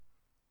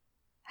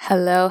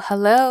Hello,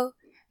 hello.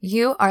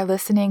 You are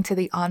listening to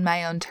the On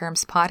My Own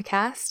Terms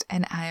podcast,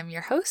 and I am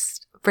your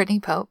host,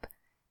 Brittni Pope.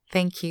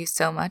 Thank you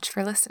so much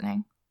for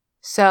listening.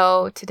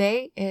 So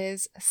today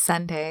is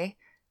Sunday,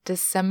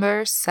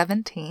 December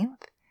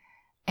 17th,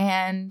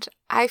 and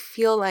I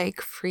feel like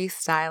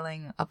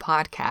freestyling a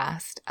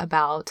podcast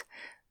about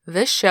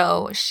the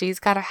show She's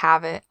Gotta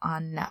Have It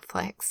on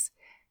Netflix.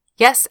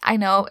 Yes, I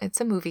know it's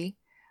a movie,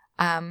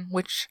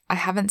 which I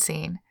haven't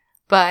seen.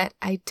 But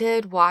I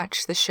did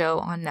watch the show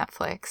on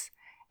Netflix,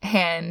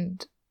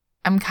 and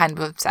I'm kind of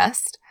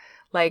obsessed.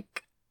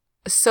 Like,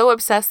 so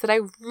obsessed that I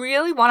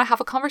really want to have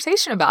a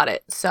conversation about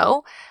it.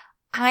 So,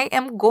 I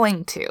am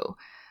going to.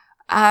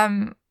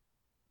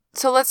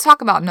 So let's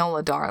talk about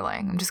Nola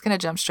Darling. I'm just going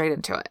to jump straight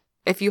into it.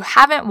 If you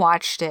haven't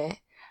watched it,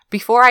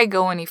 before I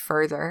go any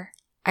further,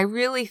 I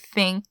really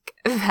think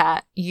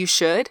that you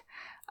should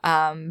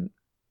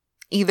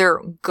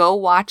either go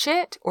watch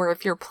it, or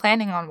if you're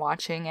planning on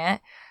watching it,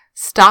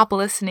 stop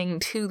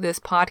listening to this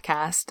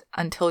podcast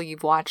until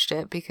you've watched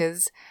it,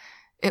 because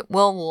it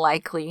will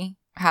likely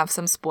have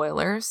some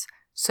spoilers.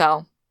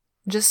 So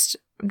just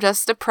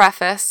a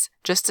preface,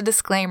 just a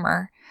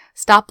disclaimer.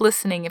 Stop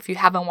listening if you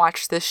haven't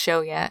watched this show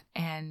yet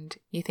and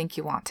you think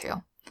you want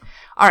to.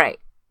 All right,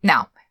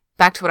 now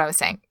back to what I was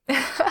saying.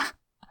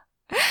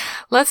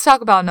 Let's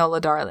talk about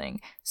Nola Darling.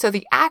 So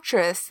the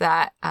actress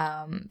that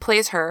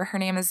plays her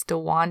name is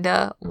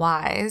DeWanda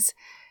Wise.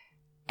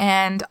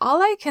 And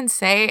all I can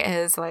say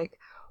is, like,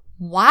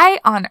 why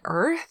on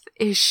earth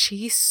is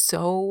she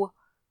so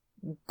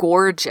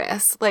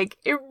gorgeous? Like,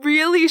 it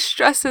really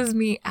stresses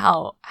me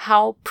out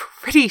how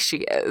pretty she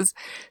is.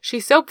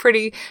 She's so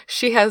pretty.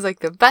 She has, like,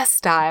 the best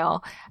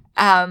style.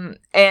 And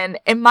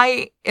in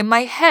my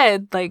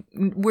head, like,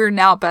 we're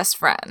now best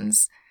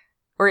friends.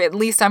 Or at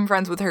least I'm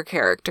friends with her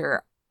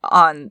character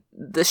on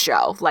the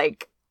show.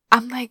 Like,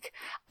 I'm like,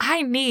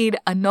 I need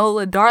a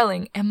Nola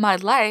Darling in my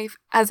life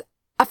as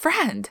a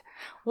friend.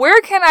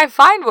 Where can I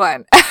find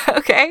one?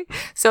 Okay.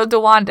 So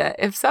DeWanda,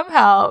 if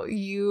somehow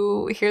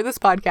you hear this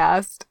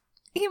podcast,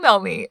 email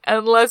me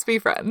and let's be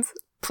friends,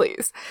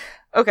 please.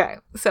 Okay.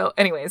 So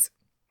anyways,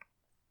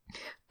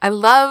 I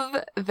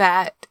love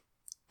that.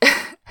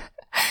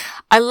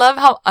 I love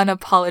how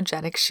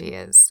unapologetic she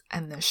is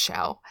in this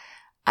show.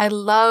 I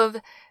love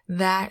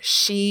that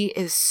she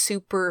is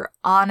super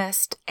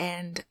honest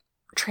and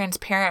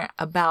transparent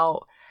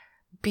about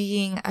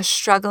being a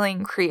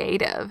struggling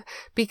creative,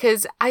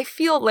 because I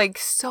feel like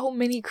so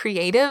many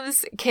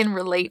creatives can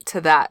relate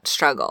to that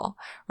struggle,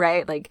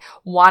 right? Like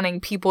wanting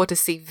people to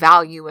see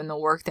value in the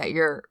work that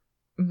you're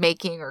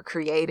making or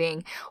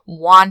creating,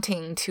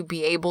 wanting to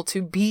be able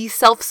to be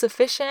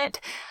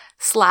self-sufficient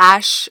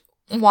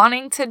 /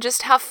 wanting to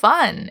just have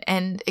fun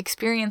and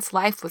experience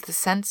life with a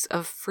sense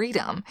of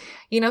freedom.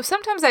 You know,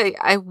 sometimes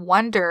I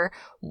wonder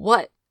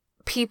what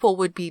people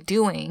would be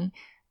doing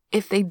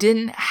if they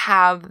didn't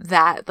have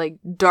that, like,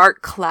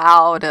 dark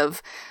cloud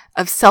of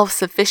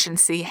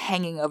self-sufficiency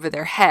hanging over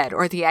their head,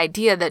 or the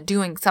idea that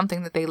doing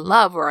something that they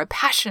love or are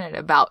passionate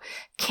about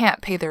can't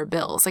pay their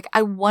bills. Like,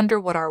 I wonder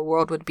what our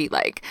world would be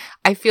like.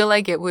 I feel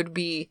like it would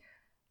be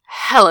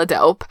hella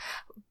dope,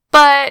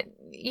 but,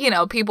 you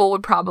know, people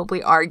would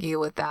probably argue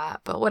with that,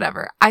 but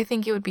whatever. I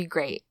think it would be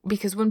great,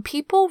 because when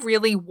people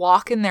really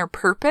walk in their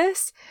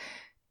purpose,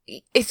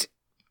 it's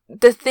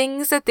the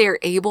things that they're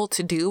able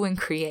to do and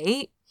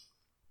create.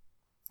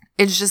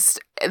 It's just,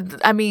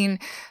 I mean,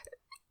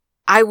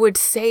 I would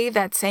say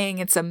that saying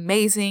it's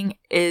amazing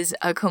is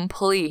a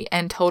complete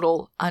and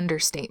total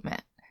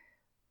understatement.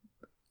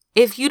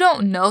 If you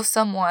don't know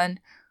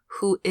someone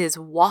who is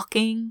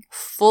walking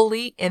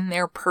fully in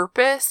their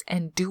purpose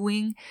and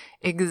doing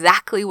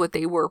exactly what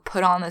they were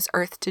put on this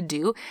earth to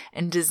do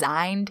and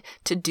designed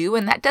to do,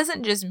 and that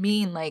doesn't just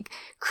mean like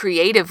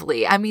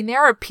creatively. I mean,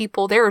 there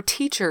are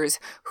teachers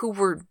who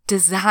were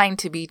designed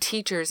to be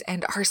teachers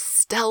and are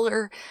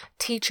stellar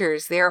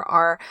teachers. There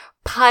are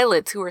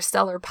pilots who are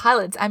stellar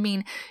pilots. I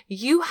mean,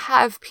 you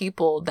have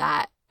people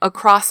that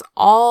across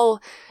all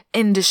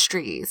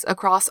industries,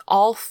 across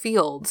all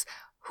fields,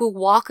 who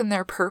walk in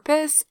their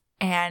purpose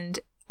and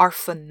are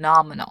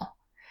phenomenal.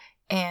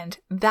 And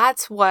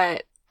that's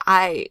what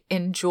I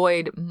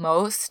enjoyed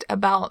most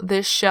about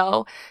this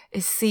show,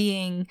 is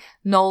seeing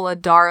Nola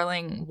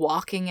Darling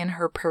walking in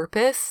her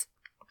purpose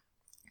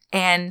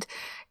and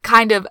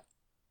kind of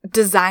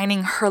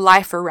designing her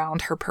life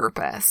around her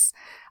purpose.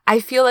 I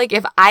feel like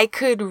if I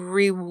could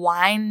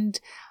rewind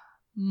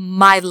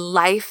my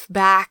life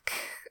back,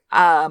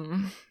 I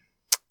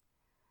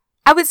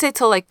would say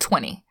till like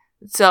 20.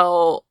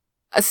 So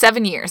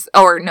 7 years,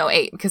 or no,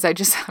 8, because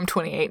I'm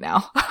 28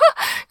 now.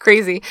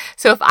 Crazy.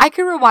 So if I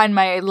could rewind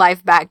my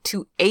life back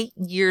to 8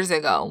 years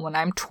ago when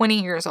I'm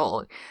 20 years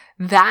old,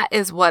 that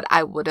is what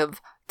I would have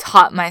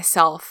taught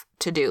myself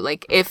to do.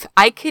 Like, if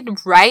I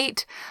could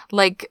write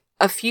like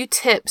a few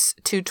tips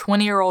to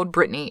 20-year-old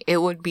Brittni, it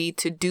would be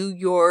to do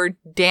your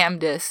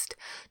damnedest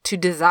to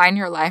design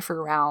your life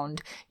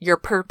around your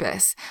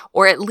purpose,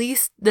 or at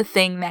least the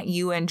thing that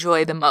you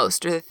enjoy the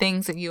most, or the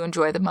things that you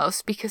enjoy the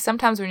most. Because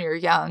sometimes when you're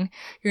young,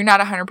 you're not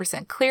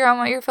 100% clear on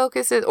what your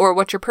focus is or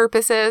what your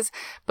purpose is,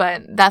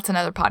 but that's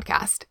another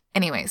podcast.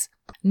 Anyways,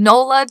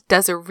 Nola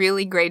does a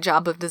really great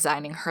job of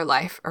designing her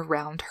life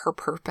around her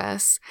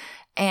purpose.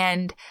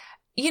 And,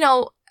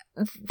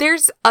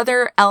 there's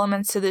other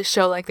elements to this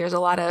show. Like there's a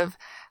lot of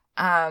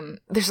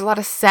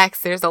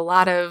sex. There's a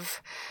lot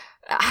of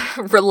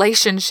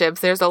relationships.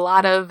 There's a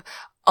lot of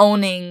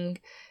owning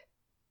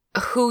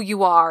who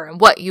you are and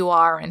what you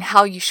are and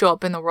how you show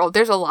up in the world.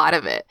 There's a lot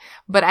of it.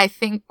 But I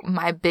think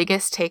my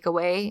biggest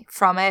takeaway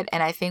from it,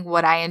 and I think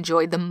what I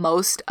enjoyed the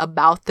most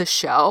about the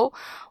show,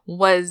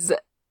 was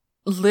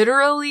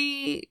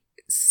literally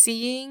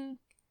seeing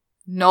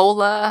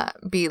Nola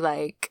be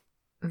like,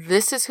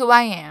 this is who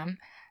I am.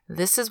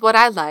 This is what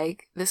I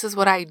like. This is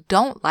what I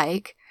don't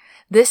like.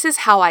 This is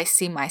how I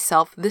see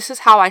myself. This is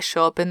how I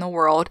show up in the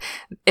world.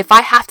 If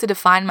I have to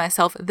define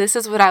myself, this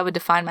is what I would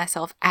define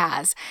myself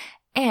as.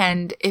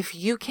 And if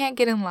you can't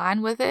get in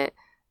line with it,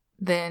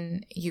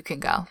 then you can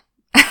go.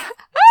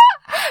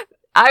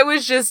 I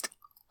was just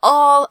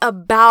all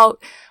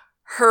about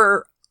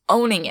her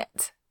owning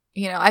it.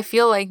 I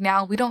feel like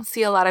now we don't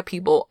see a lot of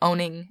people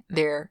owning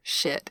their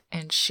shit,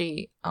 and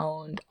she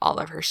owned all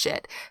of her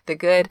shit. The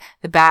good,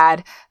 the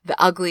bad,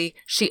 the ugly,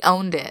 she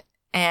owned it.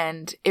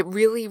 And it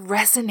really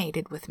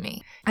resonated with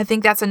me. I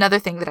think that's another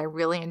thing that I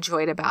really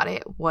enjoyed about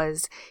it,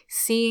 was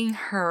seeing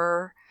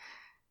her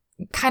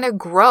kind of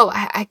grow.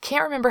 I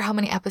can't remember how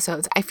many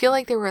episodes. I feel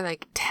like there were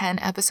like 10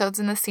 episodes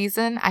in the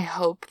season. I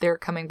hope they're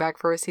coming back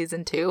for a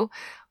season 2.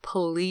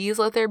 Please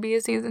let there be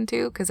a season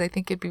 2, because I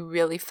think it'd be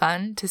really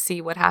fun to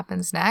see what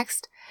happens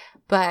next.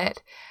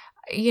 But,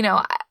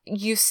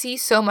 you see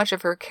so much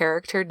of her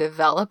character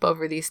develop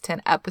over these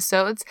 10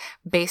 episodes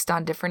based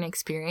on different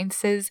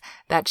experiences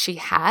that she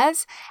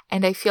has.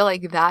 And I feel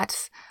like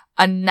that's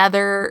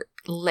another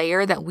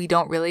layer that we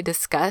don't really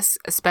discuss,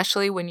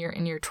 especially when you're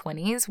in your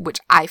 20s, which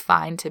I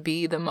find to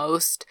be the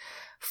most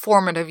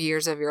formative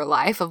years of your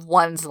life, of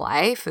one's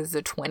life, is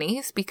the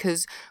 20s,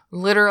 because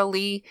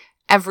literally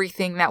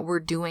everything that we're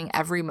doing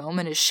every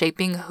moment is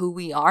shaping who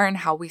we are and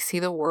how we see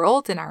the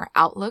world and our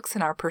outlooks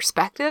and our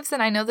perspectives.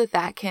 And I know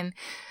that can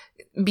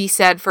be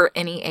said for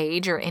any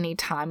age or any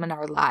time in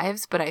our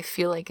lives, but I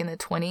feel like in the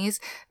 20s,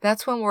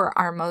 that's when we're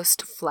our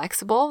most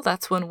flexible.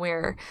 That's when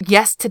we're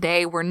yes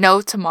today, we're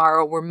no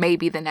tomorrow, we're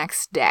maybe the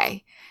next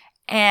day.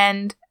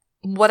 And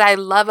what I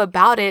love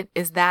about it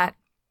is that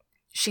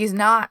she's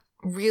not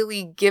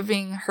really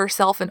giving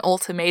herself an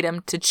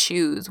ultimatum to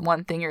choose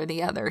one thing or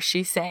the other.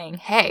 She's saying,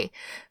 hey,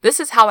 this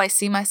is how I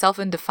see myself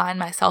and define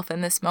myself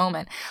in this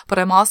moment, but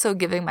I'm also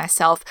giving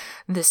myself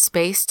the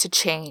space to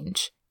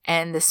change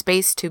and the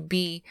space to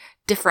be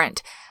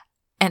different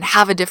and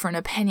have a different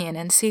opinion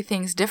and see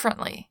things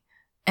differently.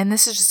 And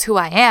this is just who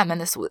I am,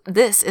 and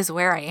this is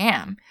where I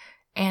am.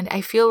 And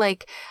I feel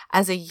like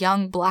as a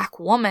young Black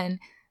woman,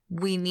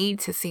 we need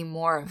to see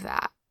more of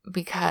that,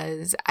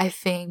 because I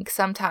think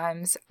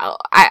sometimes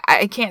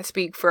I can't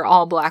speak for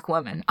all Black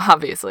women,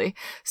 obviously.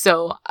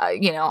 So,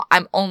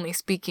 I'm only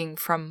speaking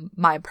from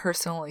my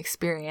personal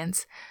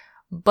experience,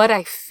 but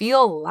I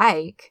feel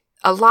like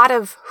a lot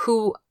of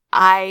who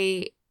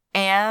I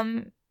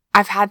am,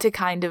 I've had to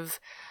kind of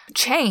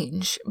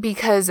change,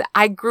 because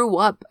I grew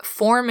up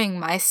forming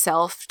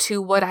myself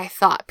to what I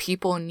thought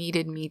people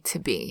needed me to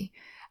be.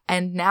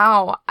 And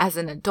now as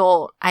an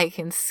adult, I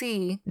can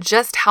see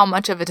just how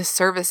much of a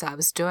disservice I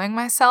was doing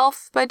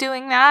myself by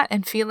doing that,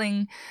 and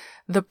feeling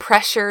the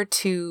pressure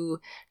to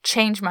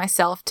change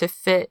myself to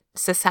fit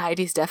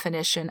society's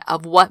definition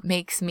of what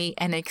makes me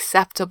an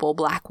acceptable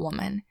Black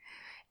woman.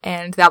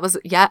 And that was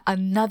yet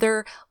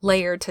another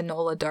layer to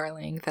Nola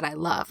Darling that I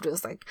loved. It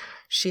was like,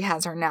 she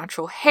has her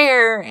natural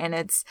hair, and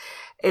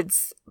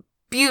it's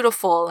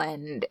beautiful,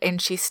 and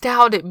she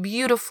styled it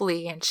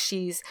beautifully, and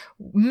she's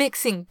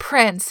mixing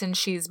prints, and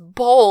she's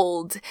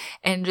bold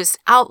and just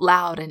out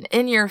loud and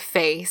in your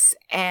face.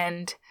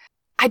 And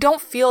I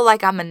don't feel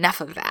like I'm enough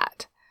of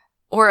that,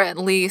 or at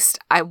least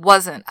I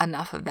wasn't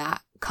enough of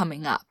that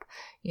coming up.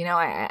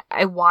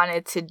 I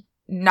wanted to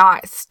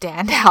not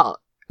stand out.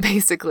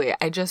 Basically,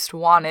 I just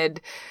wanted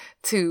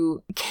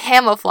to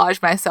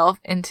camouflage myself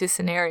into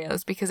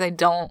scenarios, because I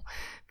don't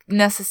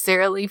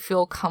necessarily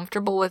feel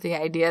comfortable with the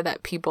idea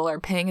that people are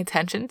paying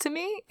attention to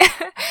me,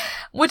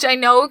 which I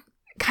know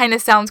kind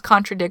of sounds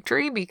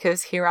contradictory,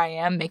 because here I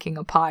am making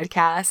a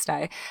podcast.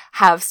 I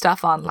have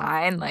stuff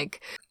online.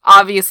 Like,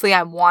 obviously,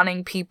 I'm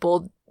wanting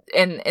people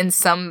in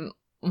some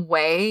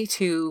way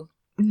to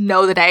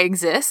know that I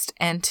exist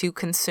and to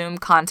consume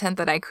content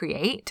that I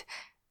create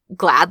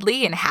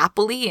gladly and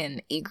happily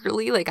and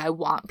eagerly. Like, I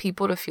want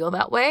people to feel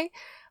that way.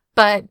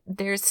 But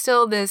there's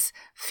still this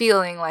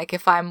feeling like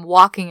if I'm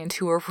walking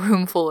into a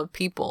room full of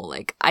people,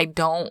 like, I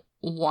don't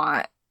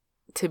want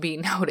to be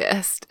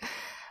noticed.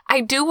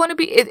 I do want to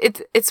be,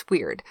 it's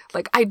weird.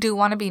 Like, I do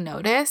want to be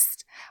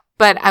noticed,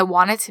 but I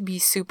want it to be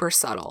super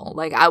subtle.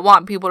 Like, I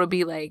want people to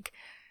be like,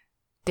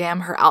 damn,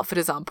 her outfit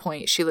is on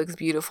point. She looks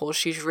beautiful.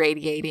 She's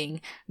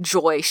radiating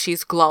joy.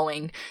 She's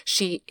glowing.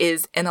 She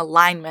is in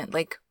alignment.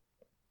 Like,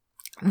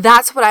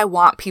 that's what I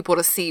want people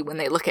to see when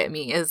they look at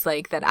me, is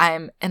like that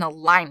I'm in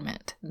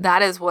alignment.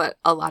 That is what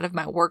a lot of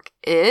my work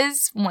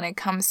is when it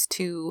comes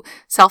to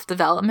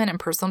self-development and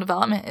personal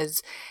development,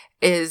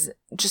 is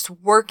just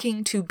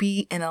working to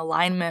be in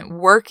alignment,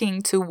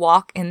 working to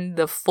walk in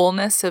the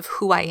fullness of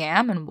who I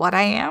am and what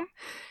I am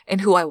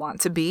and who I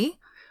want to be.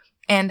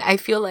 And I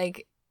feel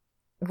like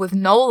with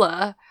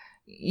Nola,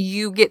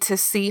 you get to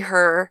see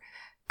her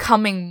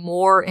coming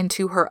more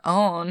into her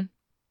own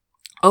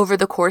over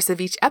the course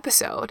of each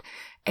episode.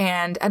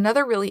 And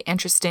another really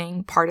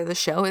interesting part of the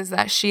show is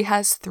that she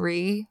has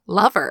 3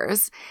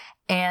 lovers,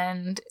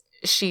 and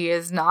she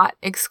is not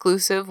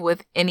exclusive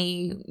with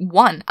any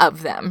one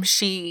of them.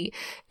 She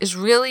is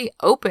really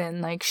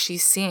open, like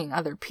she's seeing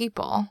other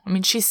people. I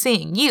mean, she's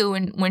seeing you,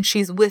 and when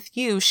she's with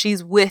you,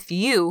 she's with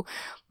you.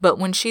 But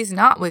when she's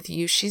not with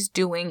you, she's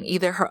doing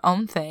either her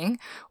own thing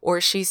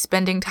or she's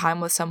spending time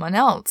with someone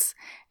else.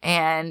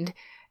 And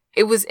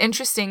it was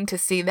interesting to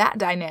see that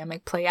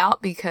dynamic play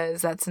out,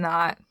 because that's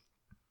not...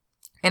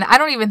 And I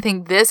don't even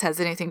think this has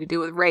anything to do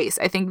with race.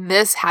 I think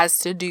this has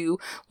to do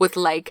with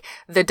like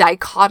the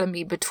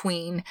dichotomy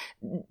between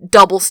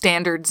double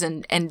standards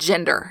and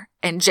gender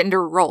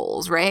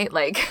roles, right?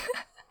 Like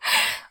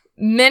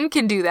men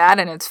can do that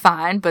and it's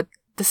fine, but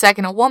the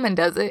second a woman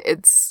does it,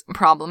 it's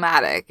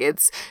problematic.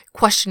 It's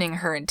questioning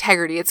her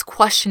integrity. It's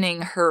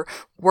questioning her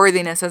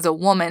worthiness as a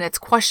woman. It's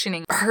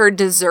questioning her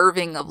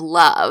deserving of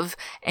love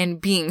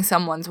and being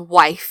someone's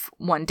wife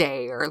one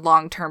day or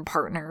long-term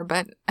partner.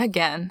 But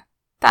again,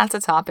 that's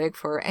a topic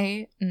for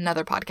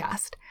another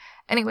podcast.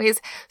 Anyways,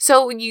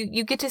 so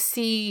you get to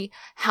see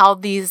how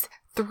these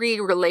 3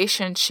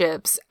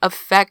 relationships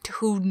affect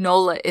who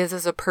Nola is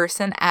as a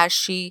person as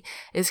she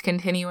is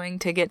continuing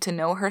to get to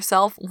know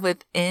herself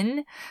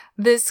within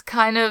this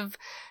kind of,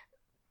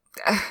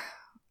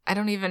 I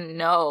don't even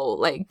know,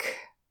 like,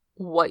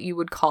 what you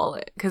would call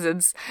it, because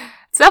it's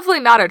definitely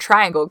not a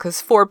triangle,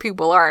 because 4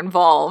 people are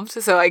involved,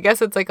 so I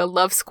guess it's like a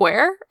love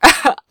square.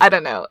 I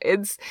don't know.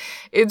 It's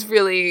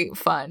really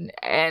fun,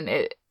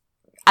 and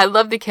I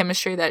love the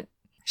chemistry that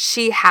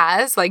she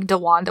has, like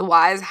DeWanda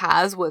Wise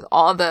has with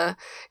all the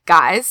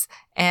guys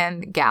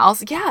and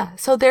gals. Yeah,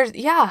 so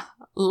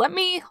let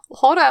me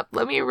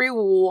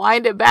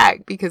rewind it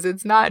back, because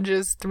it's not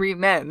just 3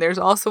 men. There's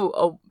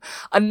also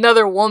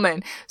another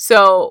woman.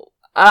 So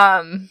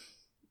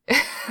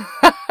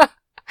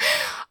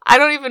I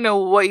don't even know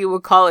what you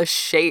would call a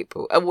shape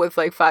with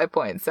like 5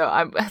 points. So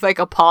I'm like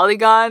a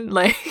polygon,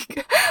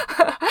 like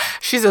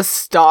she's a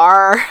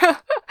star.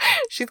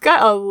 She's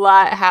got a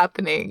lot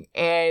happening,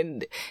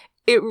 and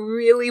it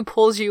really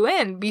pulls you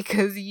in,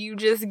 because you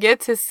just get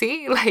to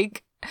see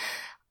like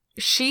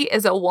she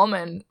is a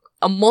woman,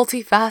 a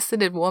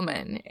multifaceted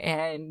woman.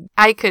 And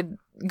I could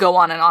go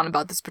on and on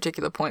about this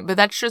particular point, but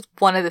that's just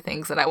one of the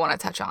things that I want to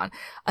touch on.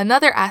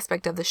 Another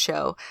aspect of the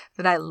show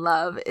that I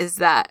love is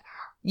that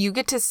you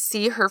get to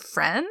see her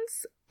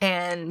friends,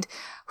 and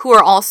who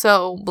are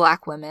also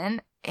Black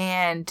women,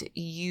 and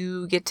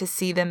you get to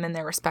see them in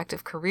their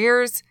respective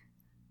careers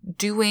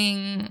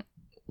doing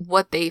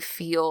what they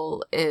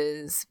feel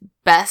is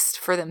best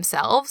for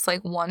themselves.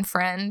 Like one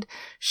friend,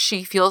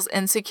 she feels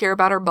insecure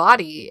about her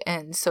body,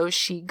 and so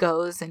she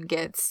goes and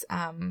gets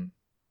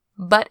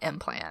butt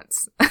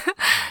implants.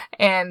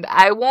 And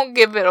I won't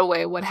give it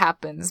away what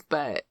happens,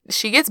 but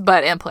she gets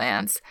butt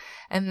implants.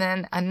 And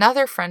then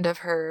another friend of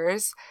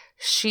hers,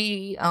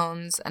 she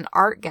owns an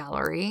art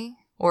gallery,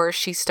 or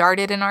she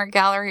started an art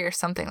gallery or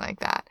something like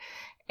that.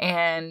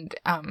 And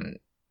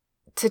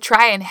to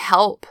try and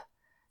help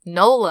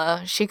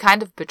Nola, she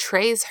kind of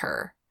betrays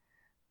her,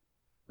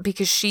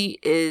 because she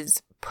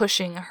is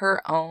pushing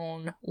her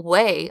own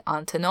way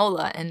onto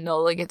Nola, and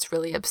Nola gets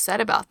really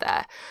upset about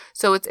that.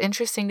 So it's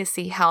interesting to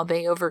see how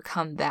they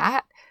overcome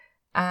that.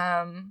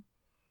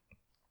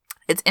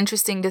 It's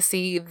interesting to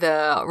see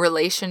the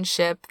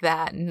relationship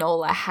that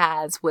Nola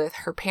has with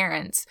her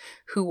parents,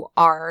 who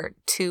are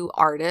 2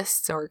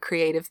 artists or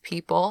creative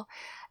people,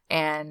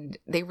 and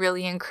they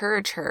really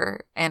encourage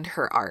her and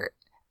her art,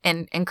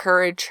 and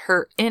encourage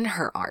her in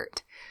her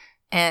art.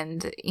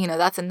 And, you know,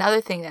 that's another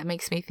thing that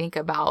makes me think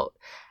about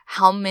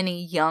how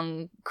many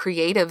young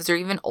creatives, or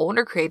even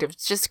older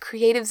creatives, just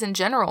creatives in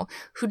general,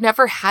 who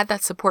never had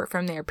that support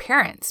from their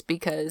parents,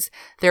 because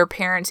their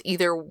parents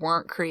either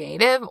weren't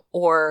creative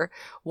or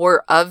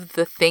were of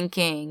the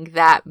thinking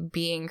that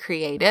being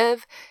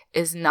creative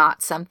is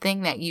not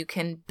something that you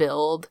can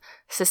build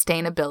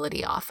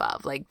sustainability off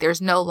of. Like,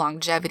 there's no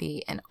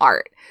longevity in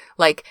art.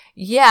 Like,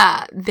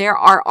 yeah, there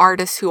are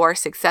artists who are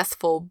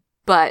successful,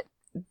 but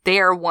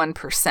they're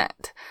 1%.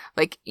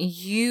 Like,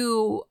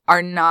 you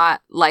are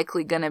not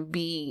likely going to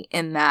be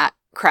in that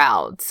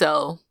crowd.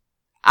 So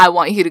I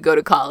want you to go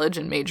to college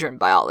and major in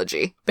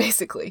biology,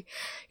 basically,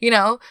 you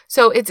know?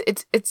 So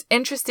it's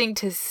interesting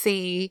to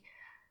see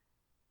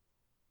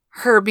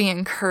her be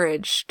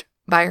encouraged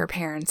by her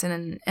parents.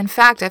 And in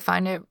fact, I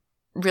find it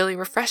really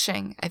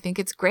refreshing. I think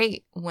it's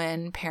great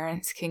when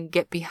parents can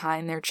get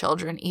behind their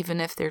children, even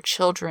if their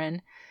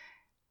children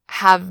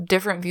have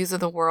different views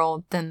of the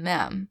world than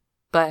them.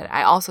 But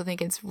I also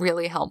think it's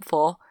really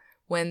helpful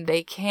when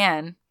they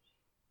can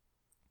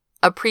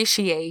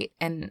appreciate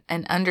and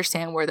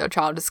understand where their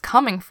child is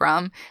coming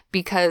from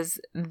because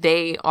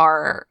they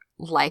are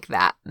like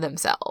that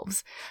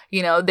themselves.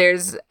 You know,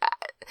 there's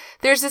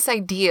this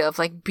idea of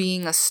like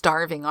being a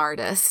starving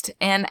artist,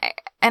 and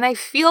I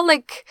feel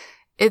like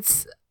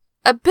it's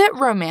a bit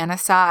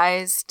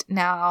romanticized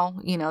now,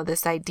 you know,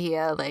 this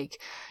idea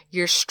like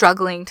you're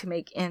struggling to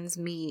make ends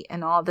meet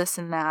and all this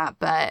and that.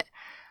 But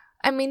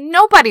I mean,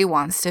 nobody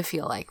wants to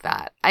feel like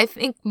that. I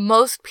think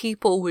most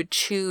people would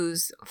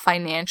choose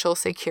financial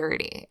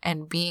security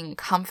and being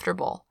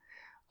comfortable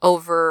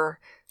over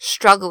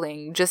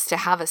struggling just to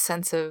have a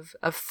sense of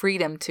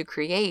freedom to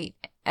create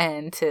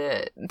and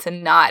to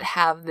not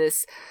have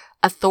this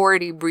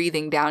authority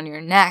breathing down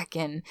your neck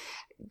and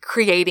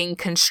creating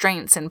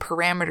constraints and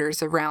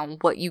parameters around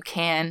what you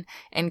can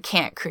and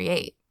can't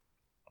create.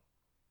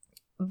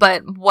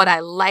 But what I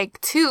like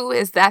too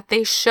is that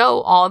they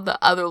show all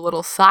the other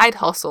little side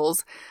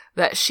hustles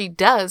that she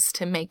does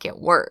to make it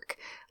work.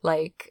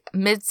 Like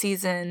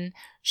mid-season,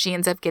 she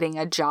ends up getting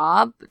a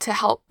job to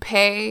help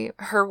pay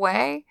her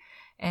way,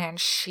 and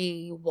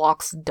she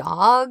walks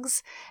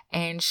dogs,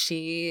 and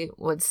she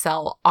would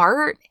sell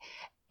art,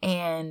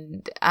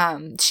 and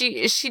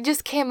she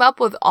just came up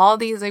with all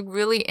these like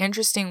really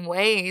interesting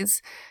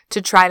ways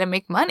to try to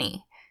make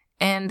money.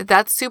 And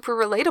that's super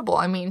relatable.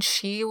 I mean,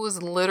 she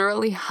was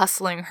literally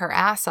hustling her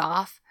ass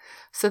off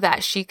so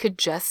that she could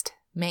just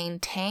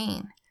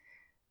maintain.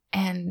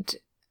 And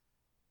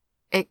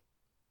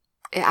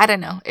I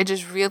don't know, it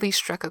just really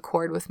struck a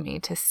chord with me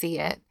to see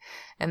it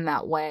in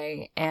that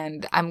way.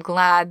 And I'm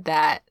glad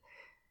that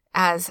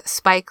as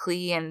Spike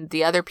Lee and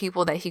the other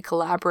people that he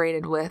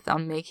collaborated with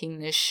on making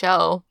this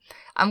show,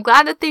 I'm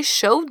glad that they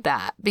showed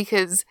that,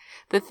 because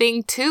the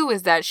thing too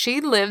is that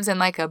she lives in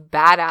like a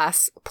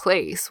badass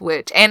place,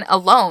 and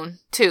alone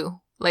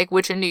too,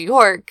 which in New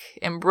York,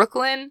 in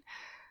Brooklyn,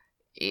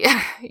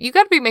 yeah, you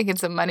got to be making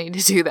some money to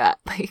do that.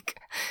 Like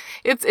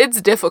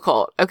it's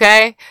difficult.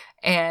 Okay.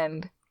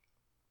 And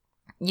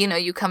you know,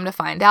 you come to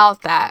find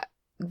out that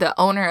the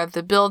owner of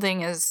the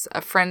building is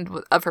a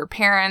friend of her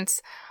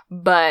parents,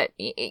 but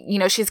you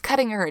know, she's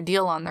cutting her a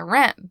deal on the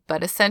rent,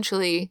 but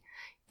essentially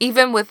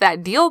even with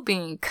that deal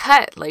being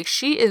cut, like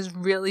she is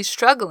really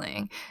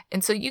struggling.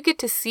 And so you get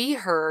to see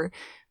her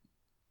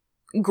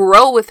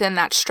grow within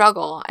that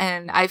struggle.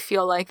 And I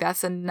feel like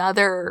that's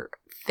another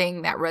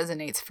thing that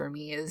resonates for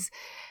me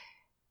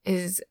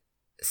is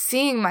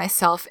seeing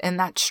myself in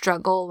that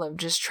struggle of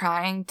just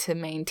trying to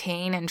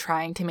maintain and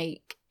trying to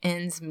make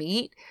ends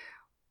meet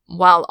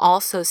while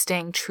also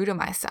staying true to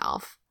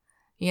myself,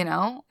 you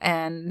know?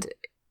 And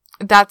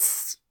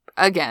that's,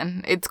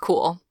 again, it's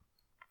cool.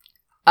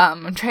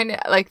 I'm trying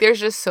to, there's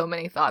just so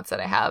many thoughts that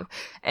I have.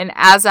 And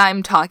as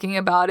I'm talking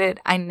about it,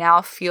 I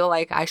now feel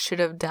like I should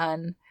have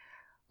done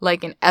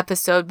an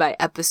episode by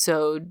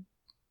episode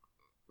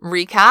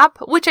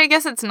recap, which I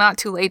guess it's not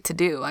too late to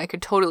do. I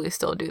could totally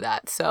still do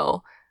that.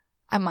 So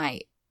I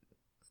might.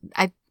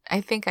 I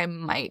think I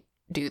might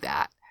do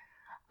that.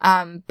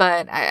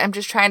 But I'm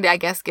just trying to, I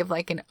guess, give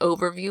an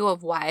overview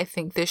of why I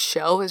think this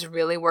show is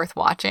really worth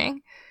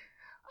watching.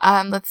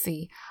 Let's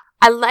see.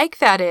 I like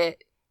that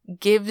it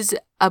gives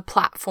a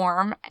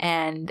platform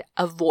and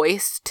a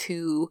voice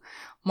to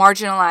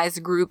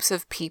marginalized groups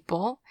of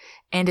people,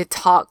 and it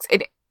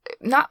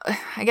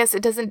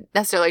doesn't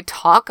necessarily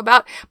talk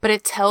about, but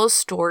it tells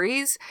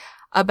stories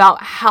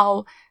about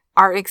how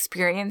our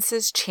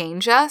experiences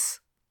change us.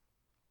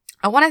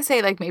 I want to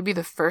say maybe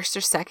the first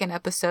or second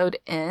episode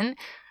in,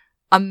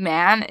 a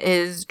man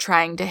is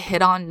trying to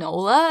hit on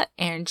Nola,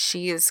 and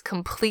she is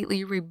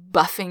completely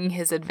rebuffing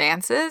his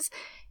advances,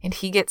 and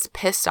he gets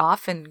pissed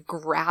off and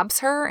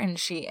grabs her, and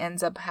she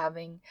ends up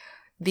having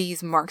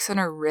these marks on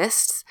her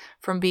wrists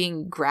from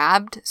being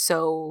grabbed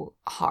so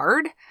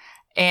hard.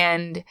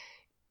 And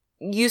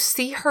you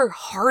see her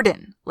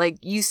harden,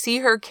 you see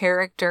her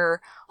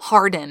character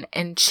harden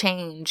and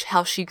change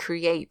how she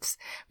creates,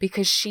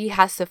 because she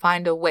has to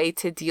find a way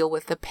to deal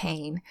with the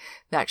pain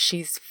that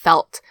she's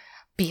felt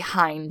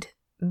behind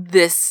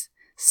this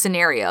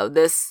scenario,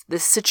 this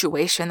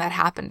situation that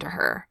happened to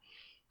her.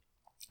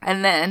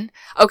 And then,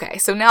 okay,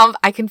 so now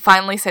I can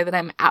finally say that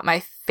I'm at my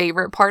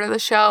favorite part of the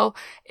show,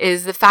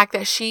 is the fact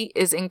that she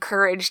is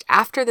encouraged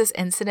after this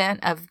incident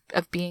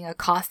of being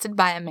accosted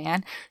by a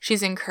man.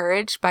 She's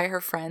encouraged by her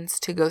friends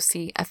to go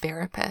see a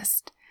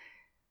therapist.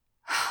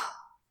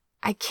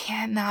 I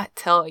cannot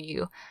tell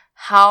you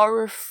how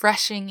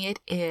refreshing it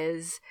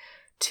is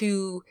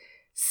to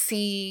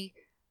see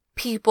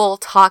people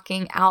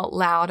talking out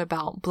loud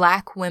about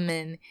Black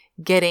women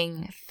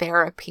getting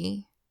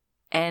therapy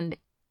and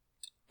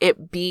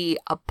it be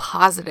a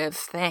positive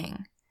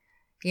thing.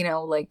 You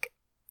know,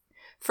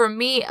 for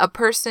me,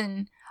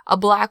 a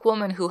Black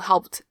woman who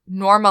helped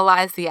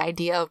normalize the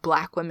idea of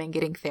Black women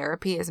getting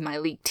therapy is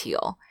Myleik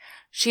Teele.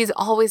 She's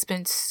always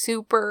been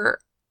super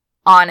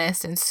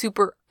honest and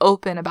super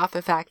open about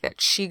the fact that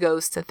she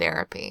goes to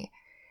therapy.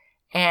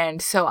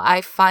 And so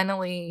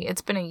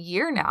it's been a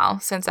year now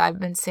since I've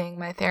been seeing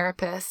my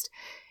therapist,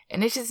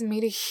 and it just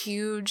made a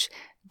huge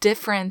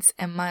difference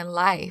in my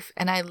life.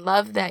 And I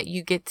love that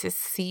you get to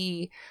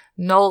see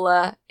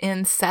Nola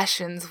in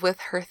sessions with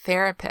her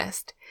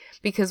therapist,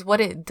 because what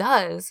it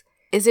does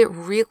is it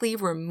really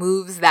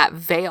removes that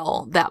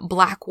veil that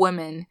Black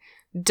women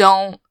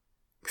don't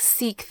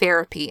seek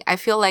therapy. I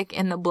feel like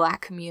in the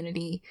Black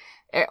community,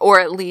 or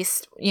at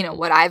least,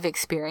 what I've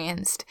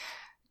experienced,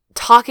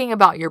 talking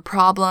about your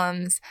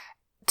problems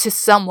to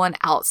someone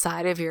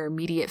outside of your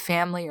immediate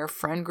family or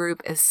friend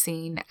group is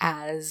seen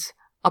as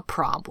a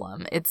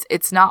problem.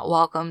 It's not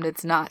welcomed.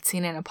 It's not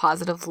seen in a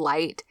positive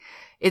light.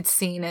 It's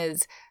seen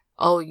as,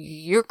 oh,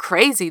 you're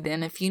crazy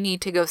then if you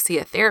need to go see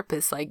a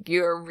therapist. Like,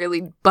 you're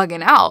really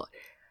bugging out.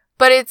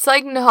 But it's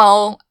like,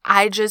 no,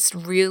 I just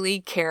really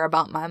care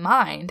about my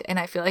mind. And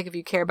I feel like if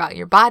you care about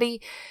your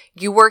body,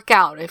 you work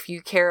out. If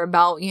you care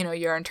about,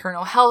 your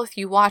internal health,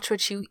 you watch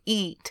what you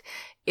eat.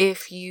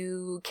 If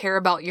you care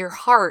about your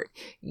heart,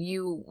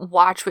 you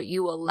watch what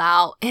you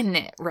allow in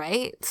it,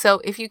 right? So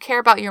if you care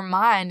about your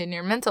mind and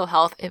your mental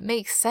health, it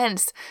makes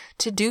sense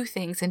to do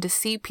things and to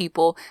see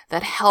people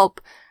that help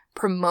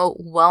promote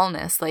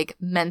wellness, like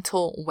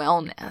mental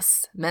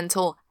wellness,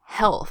 mental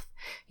health,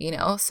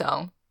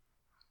 so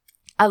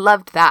I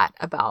loved that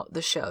about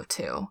the show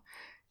too.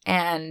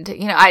 And,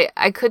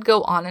 I could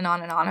go on and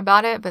on and on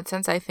about it, but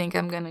since I think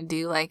I'm going to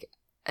do like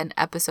an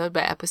episode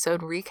by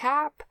episode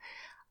recap,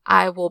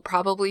 I will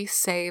probably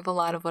save a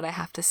lot of what I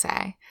have to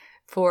say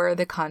for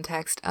the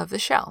context of the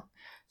show.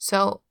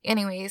 So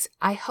anyways,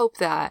 I hope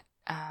that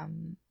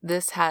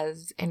this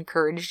has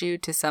encouraged you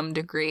to some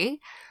degree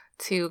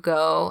to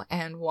go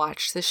and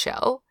watch the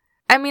show.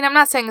 I mean, I'm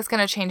not saying it's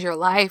going to change your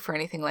life or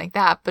anything like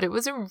that, but it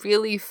was a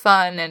really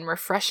fun and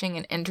refreshing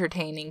and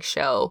entertaining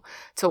show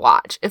to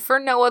watch. If for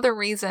no other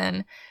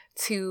reason,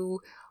 to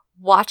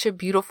watch a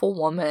beautiful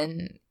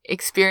woman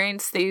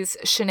experience these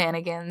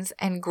shenanigans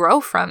and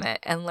grow from it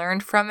and learn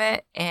from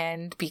it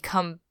and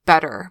become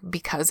better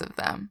because of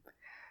them.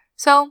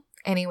 So,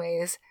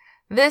 anyways,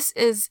 this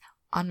is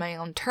On My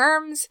Own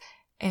Terms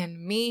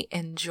and me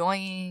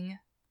enjoying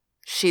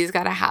She's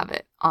Gotta Have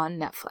It on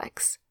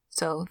Netflix.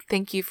 So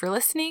thank you for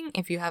listening.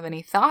 If you have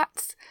any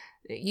thoughts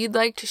that you'd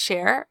like to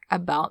share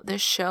about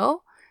this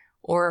show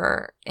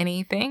or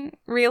anything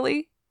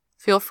really,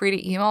 feel free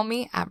to email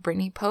me at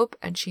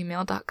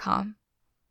brittnipope@gmail.com.